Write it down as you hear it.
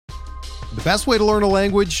The best way to learn a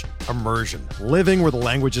language? Immersion. Living where the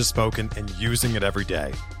language is spoken and using it every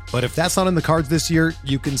day. But if that's not in the cards this year,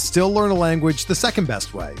 you can still learn a language the second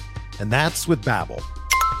best way, and that's with Babbel.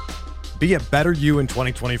 Be a better you in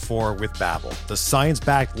 2024 with Babbel, the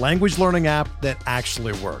science-backed language learning app that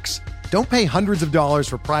actually works. Don't pay hundreds of dollars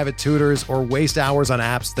for private tutors or waste hours on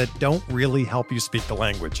apps that don't really help you speak the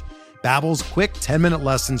language. Babbel's quick 10-minute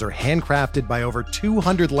lessons are handcrafted by over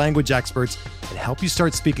 200 language experts and help you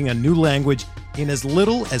start speaking a new language in as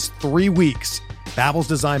little as 3 weeks. Babbel's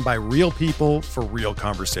designed by real people for real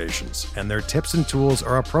conversations, and their tips and tools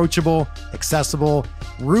are approachable, accessible,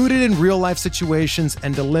 rooted in real-life situations,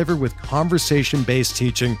 and delivered with conversation-based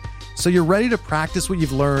teaching, so you're ready to practice what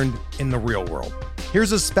you've learned in the real world.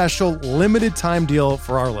 Here's a special limited-time deal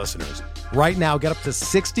for our listeners. Right now, get up to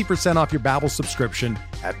 60% off your Babbel subscription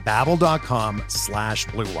at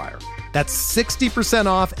babbel.com/Blue Wire. That's 60%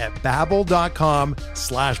 off at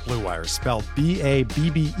babbel.com/Blue Wire, spelled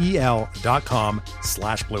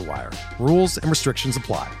BABBEL.com/Blue Wire. Rules and restrictions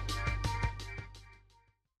apply.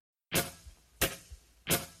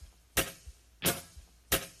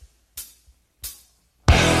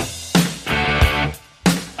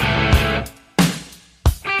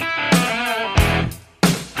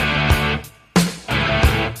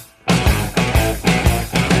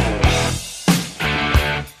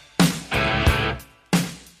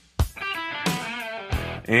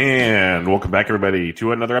 And welcome back, everybody,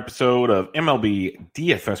 to another episode of MLB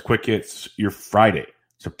DFS Quick Hits, your Friday,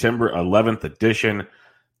 September 11th edition.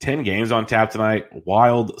 10 games on tap tonight.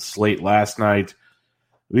 Wild slate last night.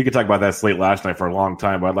 We could talk about that slate last night for a long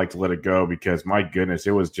time, but I'd like to let it go because, my goodness,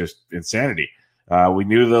 it was just insanity. We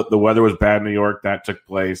knew the weather was bad in New York. That took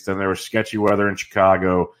place. Then there was sketchy weather in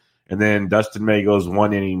Chicago. And then Dustin May goes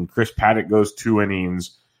 1 inning. Chris Paddock goes 2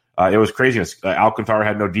 innings. It was craziness. Alcantara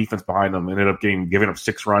had no defense behind him. Ended up giving up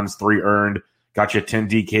 6 runs, 3 earned. Got you 10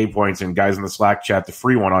 DK points. And guys in the Slack chat, the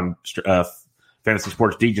free one on Fantasy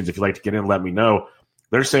Sports Degens, if you'd like to get in, let me know.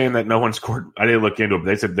 They're saying that no one scored. I didn't look into it, but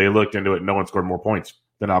they said they looked into it and no one scored more points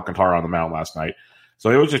than Alcantara on the mound last night.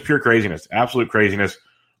 So it was just pure craziness, absolute craziness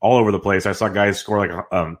all over the place. I saw guys score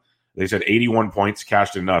like, they said 81 points,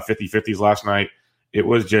 cashed in 50-50s last night. It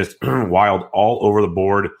was just wild all over the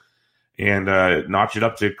board. And notch it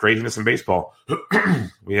up to craziness in baseball.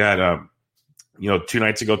 We had, 2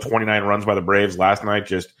 nights ago, 29 runs by the Braves. Last night,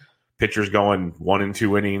 just pitchers going 1 and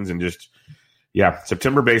 2 innings, and just,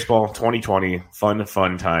 September baseball 2020, fun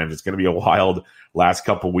times. It's going to be a wild last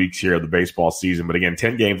couple weeks here of the baseball season. But again,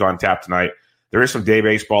 10 games on tap tonight. There is some day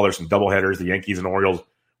baseball. There's some doubleheaders. The Yankees and Orioles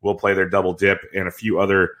will play their double dip, and a few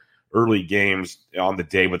other early games on the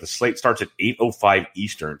day, but the slate starts at 8:05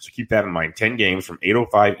 Eastern. So keep that in mind. 10 games from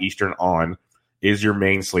 8:05 Eastern on is your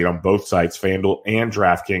main slate on both sites, FanDuel and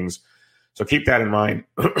DraftKings. So keep that in mind.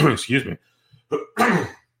 Excuse me.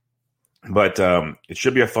 But it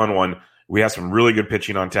should be a fun one. We have some really good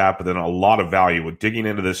pitching on tap, but then a lot of value. With digging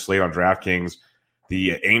into this slate on DraftKings,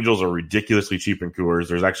 the Angels are ridiculously cheap in Coors.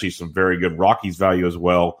 There's actually some very good Rockies value as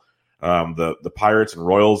well. The Pirates and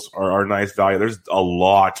Royals are nice value. There's a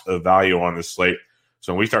lot of value on this slate.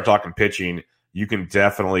 So when we start talking pitching, you can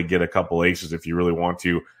definitely get a couple aces if you really want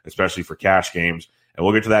to, especially for cash games. And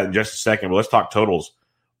we'll get to that in just a second. But let's talk totals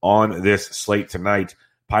on this slate tonight.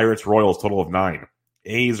 Pirates, Royals, total of 9.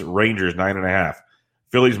 A's, Rangers, 9.5.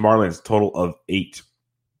 Phillies, Marlins, total of 8.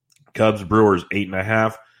 Cubs, Brewers,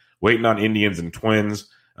 8.5. Waiting on Indians and Twins.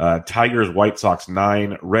 Tigers, White Sox,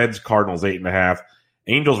 9. Reds, Cardinals, 8.5.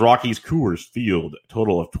 Angels, Rockies, Coors Field,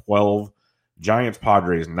 total of 12. Giants,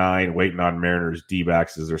 Padres, 9. Waiting on Mariners,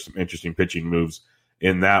 D-backs, as there's some interesting pitching moves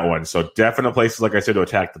in that one. So definite places, like I said, to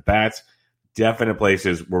attack the bats. Definite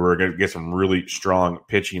places where we're going to get some really strong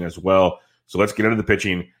pitching as well. So let's get into the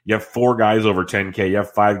pitching. You have 4 guys over 10K. You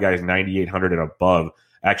have 5 guys 9,800 and above.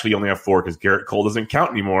 Actually, you only have 4 because Garrett Cole doesn't count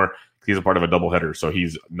anymore because he's a part of a doubleheader, so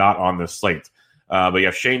he's not on this slate. But you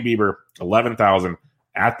have Shane Bieber, 11,000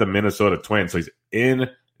 at the Minnesota Twins. So he's in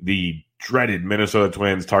the dreaded Minnesota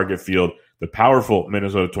Twins target field, the powerful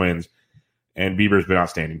Minnesota Twins, and Bieber's been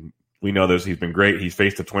outstanding. We know this. He's been great. He's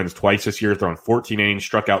faced the Twins twice this year, thrown 14 innings,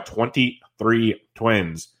 struck out 23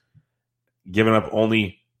 Twins, giving up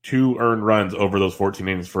only 2 earned runs over those 14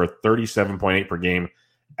 innings for a 37.8 per game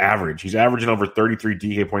average. He's averaging over 33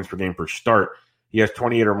 DK points per game per start. He has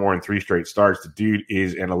 28 or more in 3 straight starts. The dude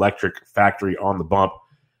is an electric factory on the bump.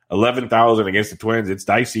 11,000 against the Twins. It's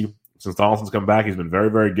dicey. Since Donaldson's come back, he's been very,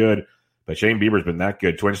 very good. But Shane Bieber's been that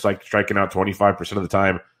good. Twins striking out 25% of the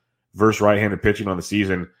time versus right-handed pitching on the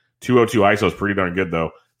season. 202 ISO is pretty darn good, though.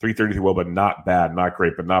 333 well, but not bad. Not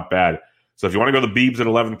great, but not bad. So if you want to go the Biebs at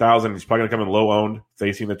 11,000, he's probably going to come in low-owned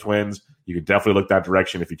facing the Twins. You could definitely look that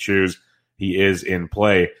direction if you choose. he is in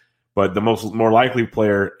play. But the more likely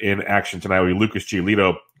player in action tonight will be Lucas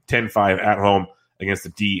Giolito, 10-5 at home against the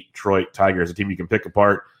Detroit Tigers, a team you can pick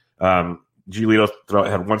apart. Giolito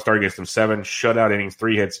had one start against them, 7 shutout innings,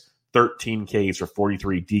 3 hits, 13 Ks for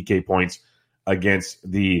 43 DK points against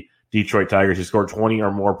the Detroit Tigers. He scored 20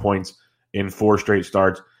 or more points in 4 straight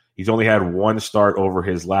starts. He's only had 1 start over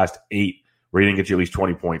his last 8 where he didn't get you at least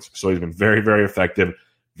 20 points. So he's been very, very effective,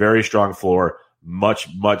 very strong floor, much,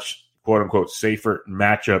 quote-unquote, safer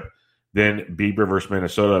matchup than Bieber versus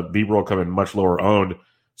Minnesota. Bieber will come in much lower owned,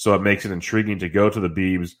 so it makes it intriguing to go to the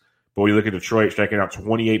Biebs. But when you look at Detroit, striking out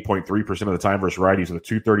 28.3% of the time versus righties with a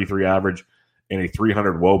 233 average and a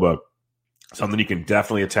 300 WOBA, something you can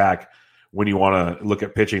definitely attack when you want to look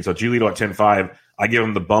at pitching. So Giolito at 10-5, I give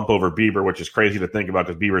him the bump over Bieber, which is crazy to think about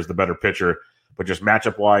because Bieber is the better pitcher. But just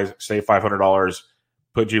matchup-wise, save $500,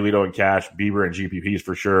 put Giolito in cash, Bieber and GPPs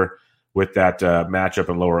for sure with that matchup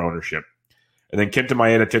and lower ownership. And then Kenta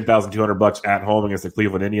Maeda, $10,200 at home against the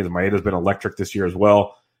Cleveland Indians. Maeda's been electric this year as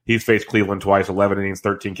well. He's faced Cleveland twice, 11 innings,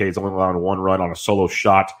 13 Ks, only allowing 1 run on a solo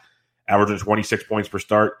shot, averaging 26 points per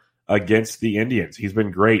start against the Indians. He's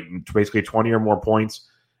been great, basically 20 or more points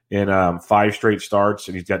in 5 straight starts,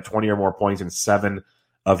 and he's got 20 or more points in 7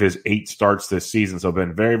 of his 8 starts this season. So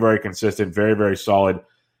been very, very consistent, very, very solid.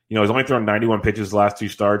 You know, he's only thrown 91 pitches the last 2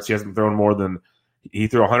 starts. He hasn't thrown more than – he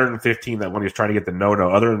threw 115 that when he was trying to get the no-no.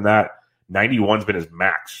 Other than that, 91's been his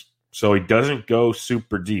max. So he doesn't go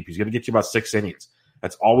super deep. He's going to get you about 6 innings.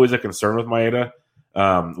 That's always a concern with Maeda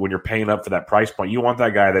when you're paying up for that price point. You want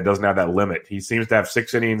that guy that doesn't have that limit. He seems to have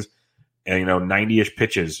 6 innings and, 90-ish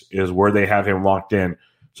pitches is where they have him locked in.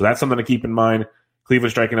 So that's something to keep in mind.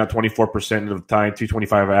 Cleveland striking out 24% of the time,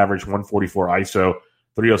 225 average, 144 ISO,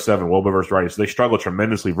 307 WOBA versus righties. So they struggle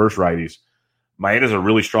tremendously versus righties. Maeda's a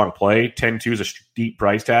really strong play. 10-2 is a steep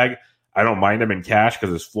price tag. I don't mind him in cash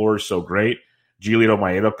because his floor is so great. Giolito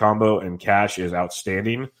Maeda combo in cash is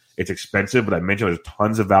outstanding. It's expensive, but I mentioned there's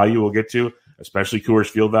tons of value we'll get to, especially Coors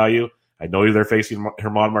Field value. I know they're facing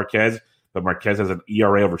German Marquez, but Marquez has an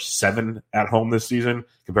ERA over 7 at home this season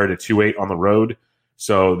compared to 2.8 on the road.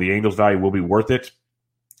 So the Angels value will be worth it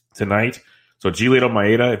tonight. So Giolito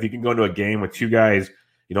Maeda, if you can go into a game with 2 guys,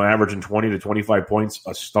 averaging 20 to 25 points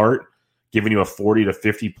a start, giving you a 40 to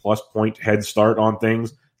 50 plus point head start on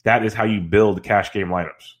things, that is how you build cash game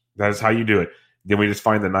lineups. That is how you do it. Then we just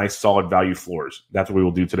find the nice, solid value floors. That's what we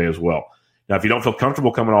will do today as well. Now, if you don't feel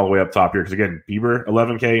comfortable coming all the way up top here, because again, Bieber,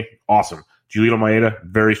 11K, awesome. Giolito Maeda,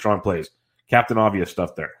 very strong plays. Captain Obvious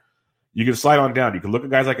stuff there. You can slide on down. You can look at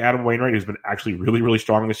guys like Adam Wainwright, who's been actually really, really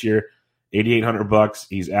strong this year. $8,800.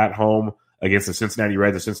 He's at home against the Cincinnati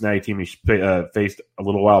Reds, the Cincinnati team he faced a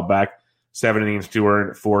little while back. 7 innings, 2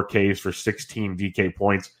 earned, 4 Ks for 16 DK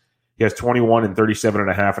points. He has 21 and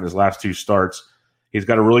 37.5 in his last 2 starts. He's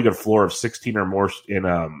got a really good floor of 16 or more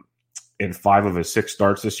in 5 of his 6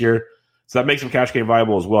 starts this year. So that makes him cash game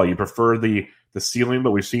viable as well. You prefer the ceiling,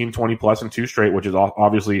 but we've seen 20 plus in 2 straight, which is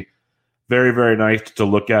obviously very, very nice to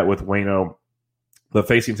look at with Waino. But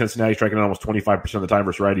facing Cincinnati, striking out almost 25% of the time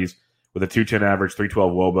versus righties with a 210 average,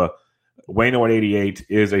 312 WOBA. Waino at 88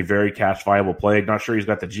 is a very cash viable play. Not sure he's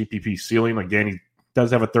got the GPP ceiling. Again, he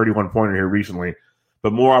does have a 31-pointer here recently.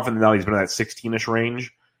 But more often than not, he's been in that 16-ish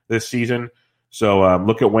range this season. So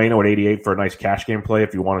look at Waino at 88 for a nice cash game play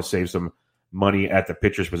if you want to save some money at the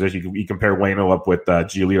pitcher's position. You compare Waino up with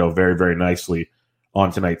Giolito very, very nicely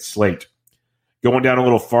on tonight's slate. Going down a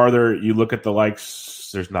little farther, you look at the likes,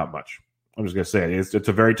 there's not much. I'm just going to say it. It's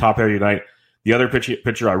a very top-heavy night. The other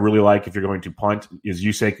pitcher I really like if you're going to punt is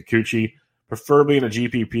Yusei Kikuchi, preferably in a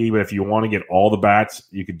GPP, but if you want to get all the bats,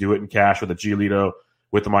 you could do it in cash with a Giolito,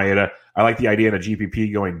 with the Maeda. I like the idea in a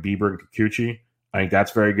GPP going Bieber and Kikuchi. I think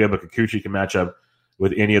that's very good, but Kikuchi can match up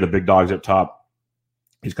with any of the big dogs up top.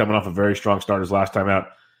 He's coming off a very strong start his last time out.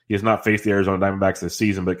 He has not faced the Arizona Diamondbacks this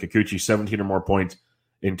season, but Kikuchi, 17 or more points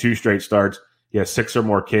in 2 straight starts. He has 6 or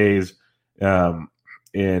more Ks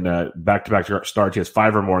in back-to-back starts. He has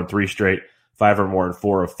 5 or more in 3 straight, 5 or more in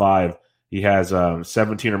 4 of 5. He has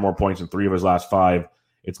 17 or more points in 3 of his last 5.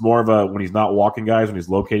 It's more of a, when he's not walking guys, when he's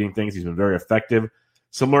locating things, he's been very effective.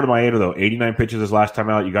 Similar to Maeda, though, 89 pitches his last time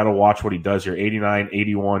out. You got to watch what he does here. 89,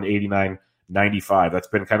 81, 89, 95. That's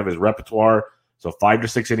been kind of his repertoire. So 5 to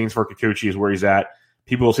 6 innings for Kikuchi is where he's at.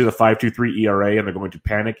 People will see the 5.23 ERA, and they're going to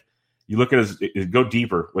panic. You look at his go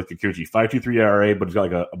deeper with Kikuchi. 5.23 ERA, but he's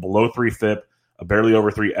got like a below 3 FIP, a barely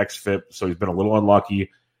over 3 xFIP, so he's been a little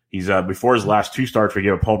unlucky. He's before his last 2 starts, where he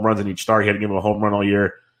gave up home runs in each start. He hadn't given him a home run all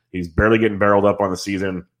year. He's barely getting barreled up on the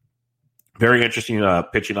season. Very interesting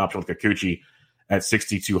pitching option with Kikuchi at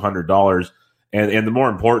 $6,200. And the more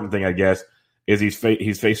important thing, I guess, is he's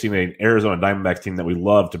facing an Arizona Diamondbacks team that we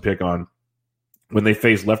love to pick on when they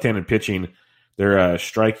face left-handed pitching, they're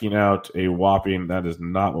striking out a whopping. That is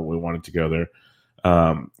not what we wanted to go there.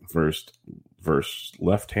 Versus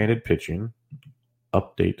left-handed pitching.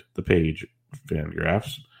 Update the page,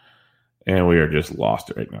 Fangraphs. And we are just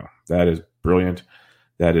lost right now. That is brilliant.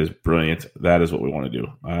 That is brilliant. That is what we want to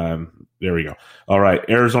do. There we go. All right.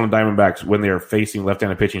 Arizona Diamondbacks, when they are facing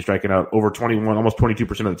left-handed pitching, striking out over 21, almost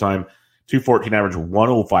 22% of the time, 214 average,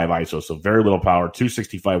 105 ISO, so very little power,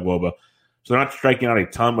 265 WOBA. So they're not striking out a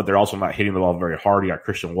ton, but they're also not hitting the ball very hard. You got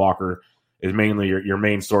Christian Walker is mainly your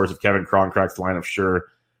main source of Kevin Cronkrack's lineup, sure,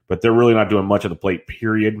 but they're really not doing much of the plate,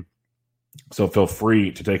 period. So feel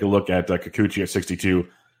free to take a look at Kikuchi at 62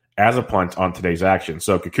 as a punt on today's action.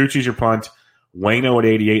 So Kikuchi's your punt. Waino at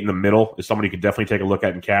 88 in the middle is somebody you could definitely take a look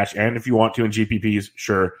at in cash, and if you want to in GPPs,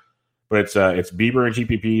 sure. But it's Bieber in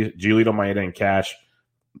GPPs, Giolito Maeda in cash.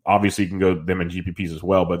 Obviously, you can go them in GPPs as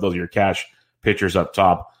well, but those are your cash pitchers up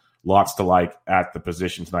top. Lots to like at the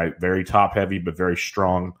position tonight. Very top-heavy, but very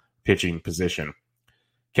strong pitching position.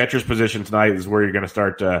 Catcher's position tonight is where you're going to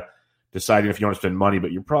start deciding if you want to spend money,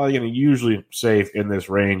 but you're probably going to usually save in this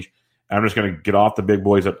range. I'm just going to get off the big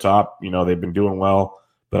boys up top. You know, they've been doing well.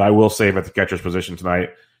 But I will save at the catcher's position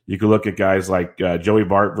tonight. You could look at guys like Joey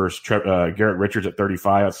Bart versus Garrett Richards at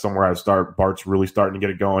 35. That's somewhere I'd start. Bart's really starting to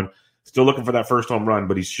get it going. Still looking for that first home run,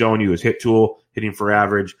 but he's showing you his hit tool, hitting for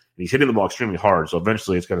average, and he's hitting the ball extremely hard. So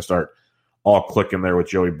eventually it's going to start all clicking there with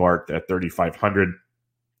Joey Bart at 3,500.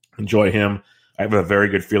 Enjoy him. I have a very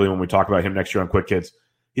good feeling when we talk about him next year on Quick Hits.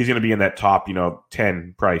 He's going to be in that top,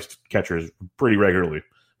 10 priced catchers pretty regularly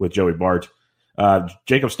with Joey Bart.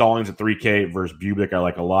 Jacob Stallings at 3K versus Bubic I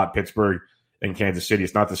like a lot. Pittsburgh and Kansas City.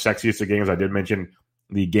 It's not the sexiest of games. I did mention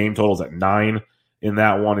the game totals at 9 in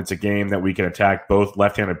that one. It's a game that we can attack both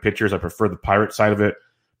left-handed pitchers. I prefer the Pirate side of it,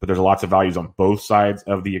 but there's lots of values on both sides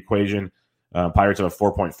of the equation. Pirates have a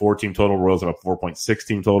 4.4 team total. Royals have a 4.6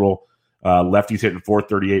 team total. Lefties hitting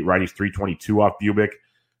 438, righties 322 off Bubic.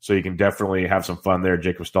 So you can definitely have some fun there.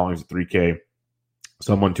 Jacob Stallings at 3K.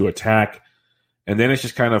 Someone to attack. And then it's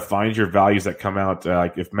just kind of find your values that come out.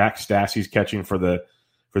 Like if Max Stassi's catching for the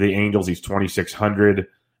Angels, he's 2,600.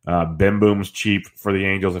 Ben Boom's cheap for the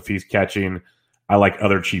Angels if he's catching. I like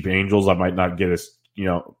other cheap Angels. I might not get as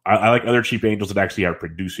I like other cheap Angels that actually are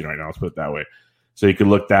producing right now. Let's put it that way. So you could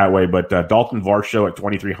look that way. But Dalton Varsho at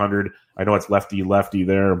 2,300. I know it's lefty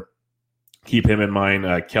there. Keep him in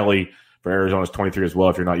mind. Kelly for Arizona is 23 as well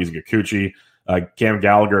if you're not using Kikuchi. Cam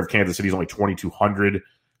Gallagher of Kansas City is only 2,200.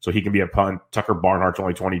 So he can be a punt. Tucker Barnhart's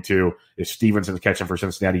only 22. If Stevenson's catching for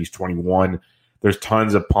Cincinnati, he's 21. There's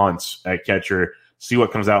tons of punts at catcher. See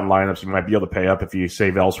what comes out in lineups. You might be able to pay up if you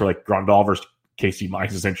save elsewhere. Like Grandal versus Casey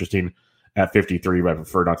Mize is interesting at 53, but I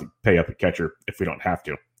prefer not to pay up at catcher if we don't have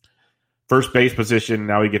to. First base position,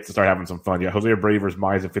 now we get to start having some fun. Yeah, Jose Abreu versus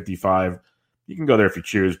Mize at 55. You can go there if you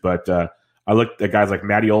choose, but I looked at guys like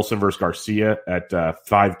Matty Olson versus Garcia at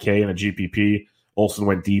 5K in a GPP. Olson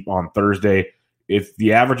went deep on Thursday. If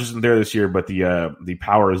the average isn't there this year, but the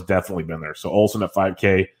power has definitely been there. So Olson at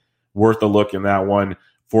 5K, worth a look in that one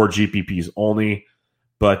for GPPs only.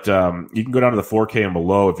 But you can go down to the 4K and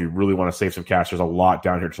below if you really want to save some cash. There's a lot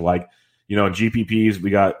down here to like. In GPPs, we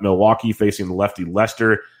got Milwaukee facing the lefty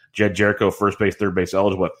Lester. Jed Jericho, first base, third base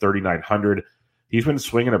eligible at 3,900. He's been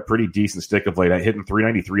swinging a pretty decent stick of late. Hitting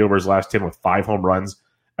 393 over his last 10 with 5 home runs,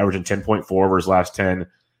 averaging 10.4 over his last 10.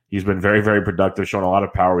 He's been very, very productive, showing a lot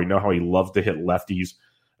of power. We know how he loves to hit lefties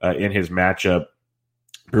in his matchup.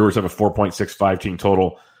 Brewers have a 4.65 team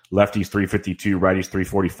total. Lefties 352, righties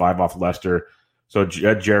 345 off Lester. So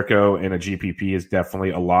Jed Jericho in a GPP is definitely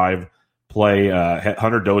a live play.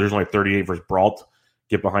 Hunter Dozier's only 38 versus Brault.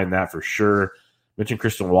 Get behind that for sure. Mentioned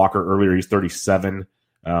Christian Walker earlier. He's 37.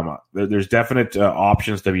 There's definite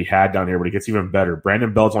options to be had down here, but it gets even better.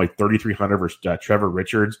 Brandon Belt's only 3,300 versus Trevor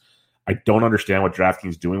Richards. I don't understand what DraftKings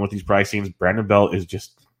is doing with these pricings. Brandon Belt is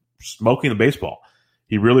just smoking the baseball.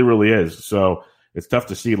 He really, really is. So it's tough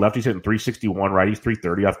to see. Lefty's hitting 361, righty's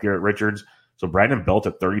 330 off Garrett Richards. So Brandon Belt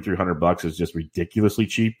at $3,300 is just ridiculously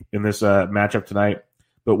cheap in this matchup tonight.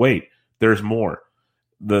 But wait, there's more.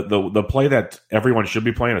 The play that everyone should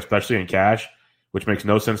be playing, especially in cash, which makes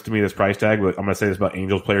no sense to me, this price tag, but I'm going to say this about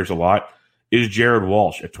Angels players a lot, is Jared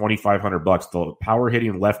Walsh at $2,500. The power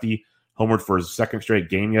hitting lefty homered for his second straight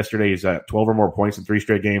game yesterday. He's at 12 or more points in 3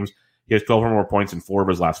 straight games. He has 12 or more points in 4 of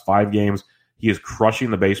his last 5 games. He is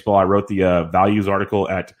crushing the baseball. I wrote the values article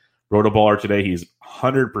at Rotoballer today. He's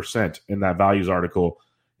 100% in that values article.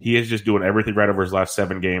 He is just doing everything right over his last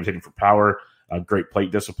 7 games, hitting for power, great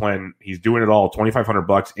plate discipline. He's doing it all.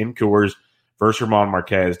 $2,500 in Coors versus German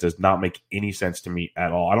Marquez does not make any sense to me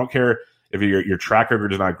at all. I don't care if your track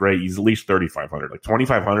record is not great. He's at least $3,500. Like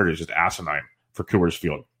 $2,500 is just asinine for Coors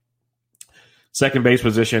Field. Second base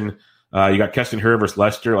position, you got Keston Hiura versus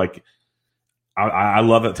Lester. Like, I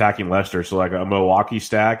love attacking Lester. So, like, a Milwaukee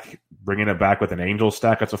stack, bringing it back with an Angels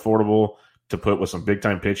stack that's affordable to put with some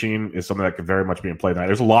big-time pitching is something that could very much be in play tonight.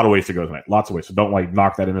 There's a lot of ways to go tonight. Lots of ways. So don't, like,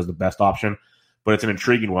 knock that in as the best option. But it's an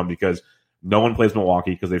intriguing one because no one plays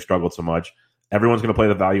Milwaukee because they've struggled so much. Everyone's going to play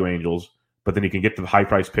the value Angels, but then you can get to the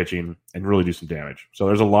high-price pitching and really do some damage. So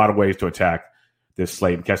there's a lot of ways to attack this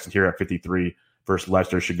slate. And Keston Hiura at 53 versus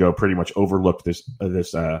Lester should go pretty much overlooked this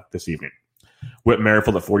evening. Whit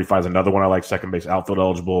Merrifield at 45 is another one I like, second base outfield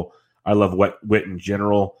eligible. I love Whit in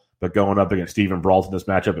general, but going up against Steven Brault in this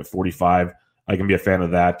matchup at 45, I can be a fan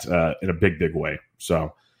of that in a big, big way.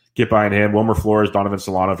 So get behind him. Wilmer Flores, Donovan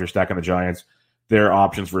Solano, if you're stacking the Giants, their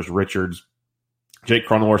options versus Richards. Jake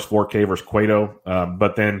Cronenworth's 4K versus Cueto.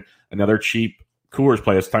 But then another cheap Coors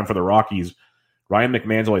play. It's time for the Rockies. Ryan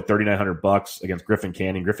McMahon's only $3,900 against Griffin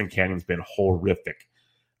Canning. Griffin Canning's been horrific.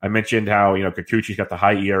 I mentioned how, Kikuchi's got the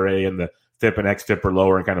high ERA and the FIP and XFIP are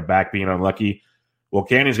lower and kind of back being unlucky. Well,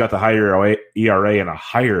 Canning's got the higher ERA and a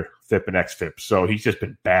higher FIP and XFIP. So he's just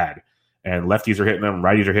been bad. And lefties are hitting him,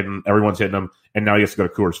 righties are hitting him, everyone's hitting him, and now he has to go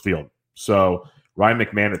to Coors Field. So Ryan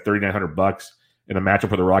McMahon at $3,900 in a matchup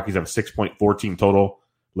where the Rockies have a 6.14 total.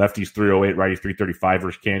 Lefties 308, righties 335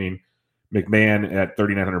 versus Canning. McMahon at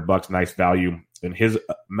 $3,900, nice value in his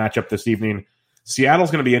matchup this evening. Seattle's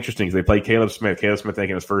going to be interesting because they play Caleb Smith. Caleb Smith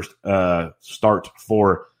making his first start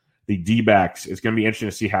for the D-backs. It's going to be interesting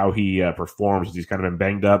to see how he performs. He's kind of been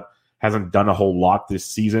banged up, hasn't done a whole lot this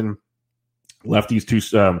season.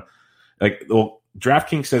 Lefties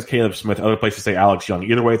DraftKings says Caleb Smith. Other places say Alex Young.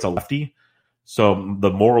 Either way, it's a lefty. So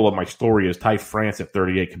the moral of my story is Ty France at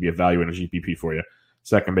 38 could be a value in a GPP for you.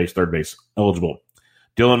 Second base, third base, eligible.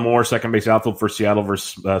 Dylan Moore, second base outfield for Seattle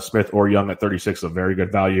versus Smith or Young at 36, a very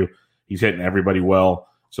good value. He's hitting everybody well.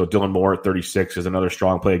 So Dylan Moore at 36 is another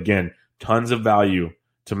strong play. Again, tons of value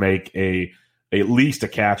to make at least a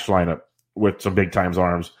catch lineup with some big times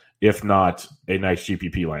arms, if not a nice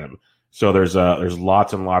GPP lineup. So there's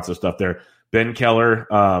lots and lots of stuff there. Ben Keller,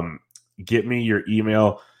 get me your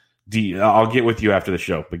email. I'll get with you after the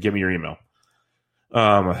show, but give me your email.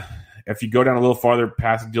 If you go down a little farther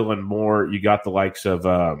past Dylan Moore, you got the likes of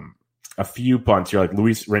a few punts here, like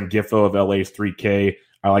Luis Rengifo of LA's 3K.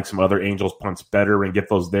 I like some other Angels punts better.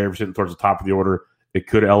 Rengifo's there sitting towards the top of the order. It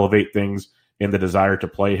could elevate things in the desire to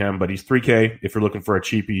play him, but he's 3K if you're looking for a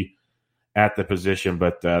cheapie at the position.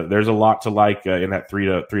 But there's a lot to like in that 3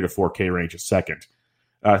 to 4K range a second.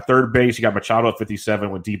 Third base, you got Machado at 57,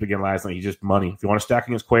 went deep again last night. He's just money. If you want to stack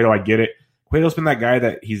against Cueto, I get it. Cueto's been that guy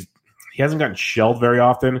that he hasn't gotten shelled very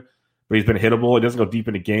often, but he's been hittable. He doesn't go deep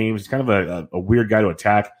into games. He's kind of a weird guy to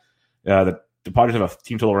attack. The Padres have a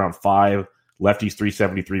team total around 5. Lefties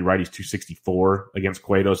 373, righties 264 against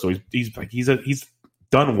Cueto. So he's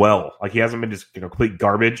done well. Like, he hasn't been just complete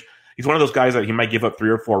garbage. He's one of those guys that he might give up 3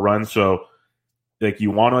 or 4 runs. So like,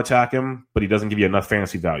 you want to attack him, but he doesn't give you enough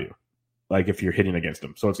fantasy value. Like, if you're hitting against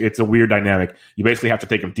him. So it's a weird dynamic. You basically have to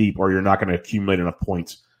take him deep or you're not going to accumulate enough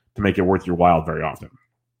points to make it worth your while very often.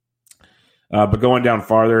 But going down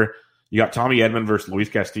farther, you got Tommy Edman versus Luis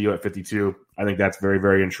Castillo at 52. I think that's very,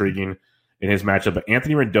 very intriguing in his matchup. But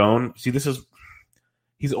Anthony Rendon,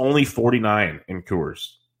 he's only 49 in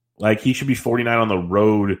Coors. Like, he should be 49 on the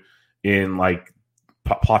road in, like,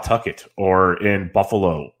 Pawtucket or in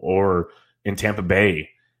Buffalo or in Tampa Bay.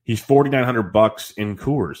 He's $4,900 in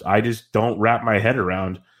Coors. I just don't wrap my head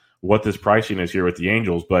around what this pricing is here with the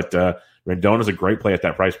Angels. But Rendon is a great play at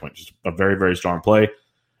that price point. Just a very, very strong play.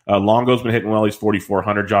 Longo's been hitting well. He's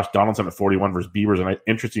 4,400. Josh Donaldson at 41 versus Bieber's an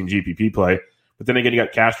interesting GPP play. But then again, you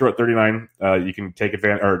got Castro at 39. You can take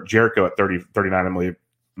advantage, or Jericho at 39. Emily,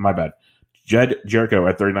 my bad. Jed Jericho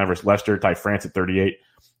at 39 versus Lester. Ty France at 38.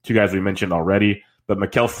 Two guys we mentioned already. But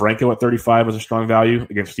Maikel Franco at 35 is a strong value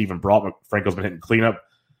against Steven Brault. Franco's been hitting cleanup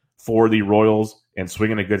for the Royals and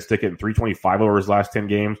swinging a good stick, hitting 325 over his last 10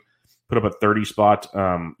 games. Put up a 30 spot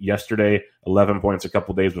yesterday, 11 points a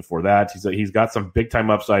couple days before that. He's got some big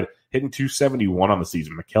time upside, hitting 271 on the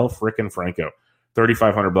season. Maikel frickin' Franco,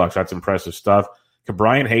 $3,500. That's impressive stuff.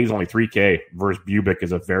 Brian Hayes only 3K versus Bubic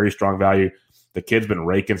is a very strong value. The kid's been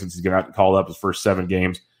raking since he's got called up his first 7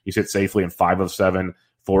 games. He's hit safely in 5 of 7,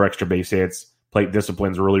 4 extra base hits. Plate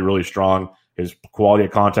discipline's really, really strong. His quality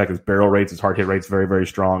of contact, his barrel rates, his hard hit rates, very, very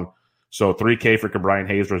strong. So 3K for Brian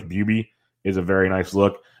Hayes versus Bubic is a very nice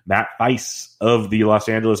look. Matt Thaiss of the Los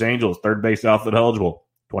Angeles Angels, third base outfield eligible,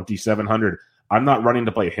 2,700. I'm not running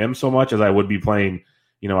to play him so much as I would be playing,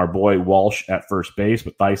 our boy Walsh at first base,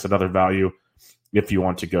 but Thaiss another value if you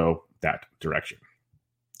want to go that direction.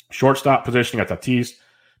 Shortstop position, got Tatis,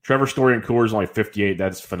 Trevor Story and Coors only 58.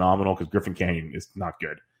 That's phenomenal because Griffin Canyon is not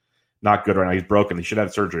good. Not good right now. He's broken. He should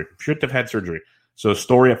have surgery. Should have had surgery. So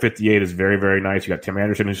Story at 58 is very, very nice. You got Tim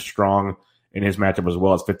Anderson who's strong in his matchup as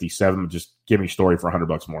well as 57. Just give me Story for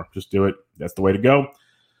 $100 more. Just do it. That's the way to go.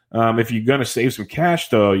 If you're going to save some cash,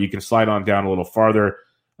 though, you can slide on down a little farther.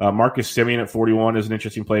 Marcus Semien at 41 is an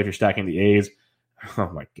interesting play if you're stacking the A's. Oh,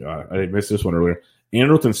 my God. I missed this one earlier.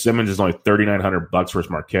 Andrelton Simmons is only $3,900 versus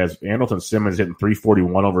Marquez. Andrelton Simmons hitting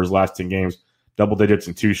 341 over his last 10 games, double digits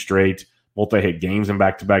in 2 straight, multi-hit games in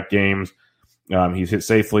back-to-back games. He's hit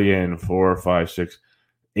safely in 4, 5, 6,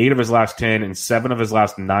 8 of his last 10, and 7 of his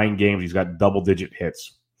last 9 games. He's got double-digit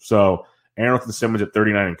hits. So Andrelton Simmons at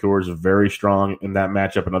 39 in Coors is very strong in that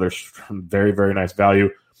matchup. Another very, very nice value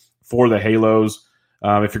for the Halos.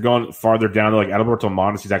 If you're going farther down, like Adalberto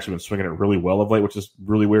Mondesi, he's actually been swinging it really well of late, which is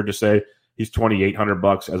really weird to say. He's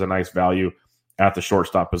 $2,800 as a nice value at the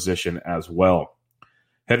shortstop position as well.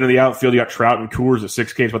 Heading to the outfield, you got Trout and Coors at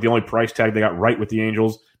 6K. It's about the only price tag they got right with the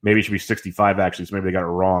Angels. Maybe it should be 65 actually, so maybe they got it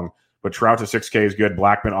wrong. But Trout at 6K is good.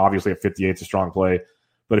 Blackman obviously at 58 is a strong play.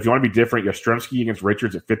 But if you want to be different, Yastrzemski against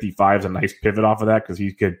Richards at 55 is a nice pivot off of that because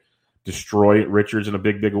he could destroy Richards in a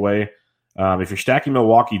big, big way. If you're stacking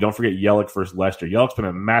Milwaukee, don't forget Yelich versus Lester. Yelich's been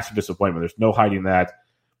a massive disappointment. There's no hiding that.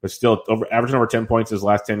 But still, averaging over 10 points his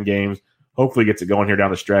last 10 games. Hopefully gets it going here down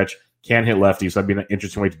the stretch. Can hit lefties, so that'd be an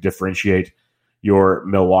interesting way to differentiate your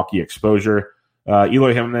Milwaukee exposure.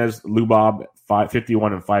 Eloy Jimenez, Lubob,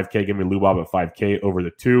 51 and 5K. Give me Lubob at 5K over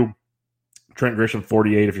the 2. Trent Grisham,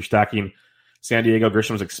 48. If you're stacking San Diego,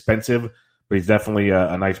 Grisham's expensive, but he's definitely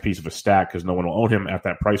a nice piece of a stack because no one will own him at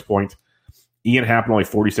that price point. Ian Happ, only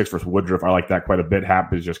 46 versus Woodruff. I like that quite a bit.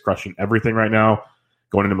 Happ is just crushing everything right now.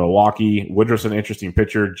 Going into Milwaukee. Woodruff's an interesting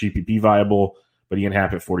pitcher, GPP viable, but Ian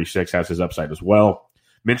Happ at 46 has his upside as well.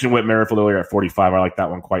 Mentioned Whit Merrifield earlier at 45. I like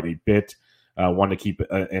that one quite a bit. One to keep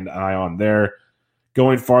an eye on there.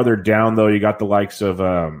 Going farther down, though, you got the likes of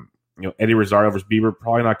Eddie Rosario versus Bieber.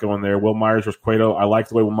 Probably not going there. Will Myers versus Cueto. I like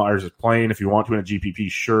the way Will Myers is playing. If you want to in a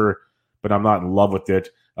GPP, sure, but I'm not in love with it.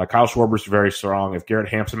 Kyle Schwarber's very strong. If Garrett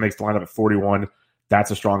Hampson makes the lineup at 41,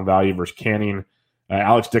 that's a strong value versus Canning.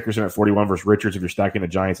 Alex Dickerson at 41 versus Richards. If you're stacking the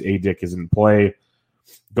Giants, A-Dick is in play.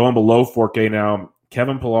 Going below 4K now,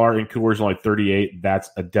 Kevin Pillar in Coors only 38. That's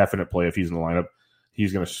a definite play if he's in the lineup.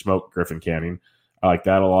 He's going to smoke Griffin Canning. I like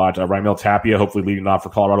that a lot. Raimel Tapia, hopefully leading off for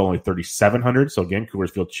Colorado, only 3,700. So again, Coors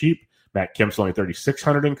feel cheap. Matt Kemp's only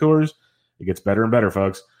 3,600 in Coors. It gets better and better,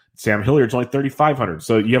 folks. Sam Hilliard's only 3,500.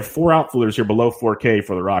 So you have 4 outfielders here below 4K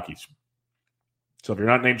for the Rockies. So if you're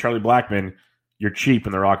not named Charlie Blackmon, you're cheap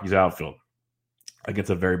in the Rockies outfield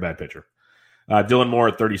against a very bad pitcher. Dylan Moore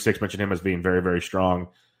at 36, mentioned him as being very, very strong.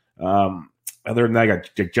 Other than that, I got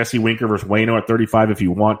Jesse Winker versus Waino at 35 if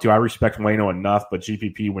you want to. I respect Waino enough, but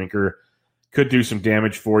GPP Winker could do some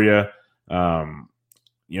damage for you.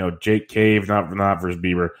 Jake Cave, not versus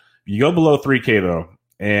Bieber. You go below 3K, though,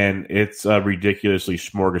 and it's a ridiculously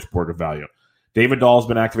smorgasbord of value. David Dahl's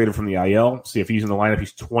been activated from the IL. See if he's in the lineup.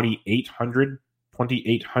 He's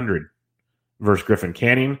 2,800 versus Griffin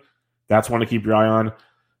Canning. That's one to keep your eye on.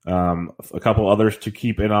 A couple others to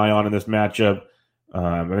keep an eye on in this matchup.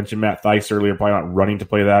 I mentioned Matt Theis earlier, probably not running to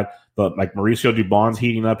play that. But like Mauricio Dubon's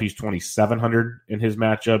heating up. He's 2,700 in his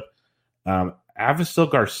matchup. Avisail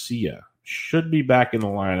Garcia should be back in the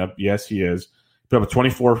lineup. Yes, he is. Put up a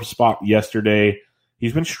 24 spot yesterday.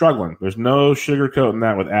 He's been struggling. There's no sugarcoating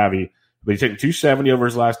that with Avi. But he's taken 270 over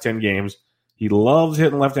his last 10 games. He loves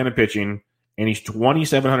hitting left-handed pitching, and he's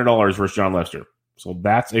 $2,700 versus John Lester. So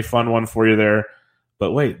that's a fun one for you there.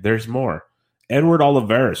 But wait, there's more. Edward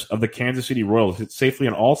Olivares of the Kansas City Royals hit safely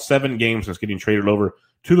in all 7 games since getting traded over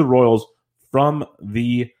to the Royals from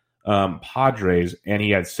the Padres, and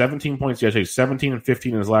he had 17 points yesterday, 17 and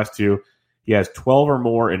 15 in his last 2. He has 12 or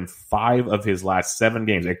more in 5 of his last 7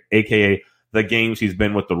 games, a.k.a. the games he's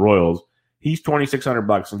been with the Royals. He's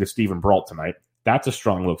 $2,600 into Steven Brault tonight. That's a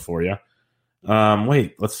strong look for you.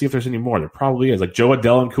 Wait, let's see if there's any more. There probably is. Like Joe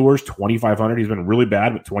Adell and Coors, $2,500. He's been really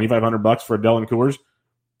bad, but $2,500 for Adell and Coors.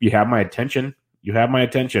 You have my attention.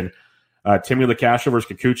 Timmy LaCastro versus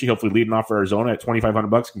Kikuchi, hopefully leading off for Arizona at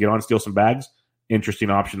 $2,500. Can get on and steal some bags. Interesting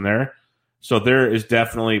option there. So there is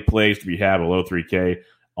definitely plays to be had below 3K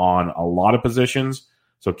on a lot of positions.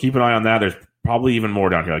 So keep an eye on that. There's probably even more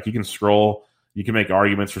down here. Like you can scroll. You can make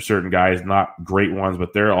arguments for certain guys, not great ones,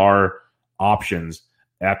 but there are options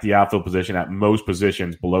at the outfield position, at most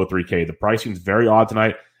positions below 3K. The pricing is very odd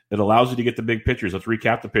tonight. It allows you to get the big pitchers. Let's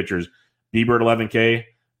recap the pitchers. Bieber at 11K,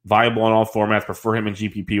 viable on all formats. Prefer him in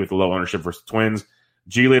GPP with the low ownership versus Twins.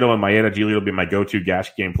 Giolito and Maeda. Giolito will be my go-to gas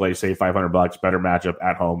game play. Save $500, better matchup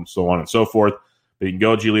at home, so on and so forth. But you can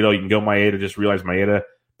go Giolito, you can go Maeda. Just realize Maeda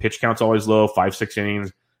Pitch count's always low, 5-6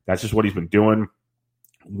 innings. That's just what he's been doing.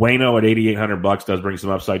 Waino at $8,800 does bring some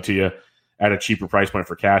upside to you at a cheaper price point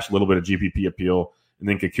for cash, a little bit of GPP appeal. And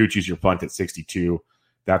then Kikuchi's your punt at 62.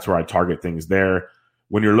 That's where I target things there.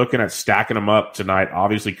 When you're looking at stacking them up tonight,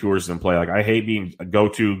 obviously Coors is in play. Like, I hate being a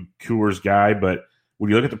go-to Coors guy, but when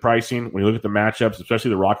you look at the pricing, when you look at the matchups, especially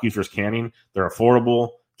the Rockies versus Canning, they're affordable.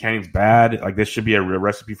 Canning's bad. Like, this should be a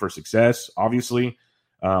recipe for success, obviously.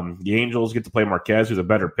 The Angels get to play Marquez, who's a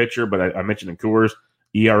better pitcher, but I mentioned in Coors,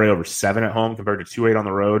 ERA over 7 at home compared to 2.8 on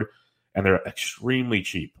the road, and they're extremely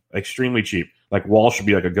cheap. Extremely cheap. Like, Walsh should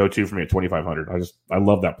be like a go-to for me at $2,500. I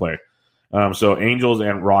love that play. So Angels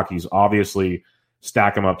and Rockies, obviously,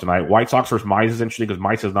 stack them up tonight. White Sox versus Mize is interesting because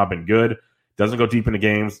Mize has not been good. Doesn't go deep into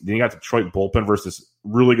games. Then you got Detroit bullpen versus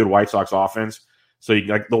really good White Sox offense. So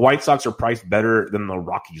the White Sox are priced better than the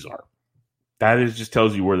Rockies are. That just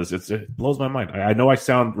tells you where this is. It blows my mind. I know I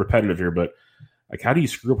sound repetitive here, but like, how do you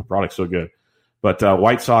screw up a product so good? But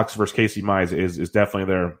White Sox versus Casey Mize is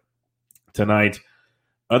definitely there tonight.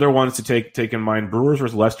 Other ones to take in mind, Brewers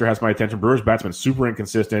versus Leicester has my attention. Brewers' bat's been super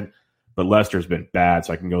inconsistent, but Leicester's been bad,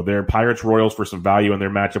 so I can go there. Pirates Royals for some value in their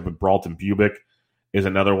matchup with Brault and Bubic is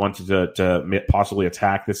another one to possibly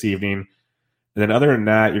attack this evening. And then other than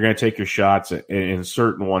that, you're going to take your shots in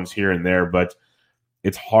certain ones here and there, but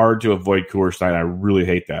it's hard to avoid Coors tonight. I really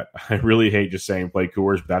hate that. I really hate just saying play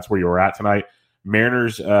Coors, but that's where you were at tonight.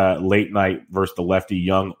 Mariners late night versus the lefty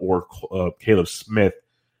Young or Caleb Smith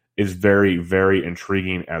is very, very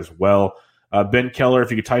intriguing as well. Ben Keller,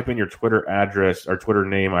 if you could type in your Twitter address or Twitter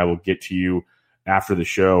name, I will get to you after the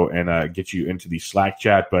show and get you into the Slack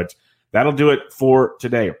chat. But that'll do it for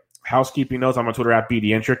today. Housekeeping notes, I'm on Twitter at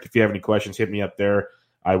BDentric. If you have any questions, hit me up there.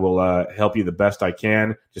 I will help you the best I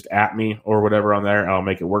can. Just at me or whatever on there, and I'll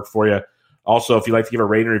make it work for you. Also, if you'd like to give a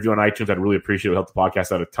rating or review on iTunes, I'd really appreciate it. It would help the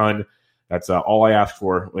podcast out a ton. That's all I ask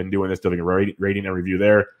for when doing this, giving a rating and review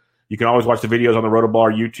there. You can always watch the videos on the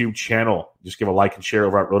Rotoballer YouTube channel. Just give a like and share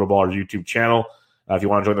over at Rotoballer's YouTube channel. If you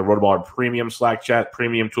want to join the Rotoballer Premium Slack chat,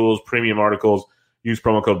 premium tools, premium articles, use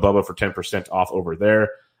promo code BUBBA for 10% off over there.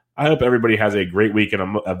 I hope everybody has a great week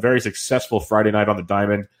and a very successful Friday night on the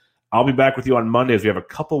Diamond. I'll be back with you on Monday as we have a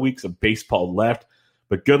couple weeks of baseball left.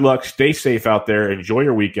 But good luck. Stay safe out there. Enjoy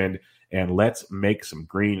your weekend. And let's make some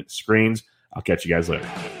green screens. I'll catch you guys later.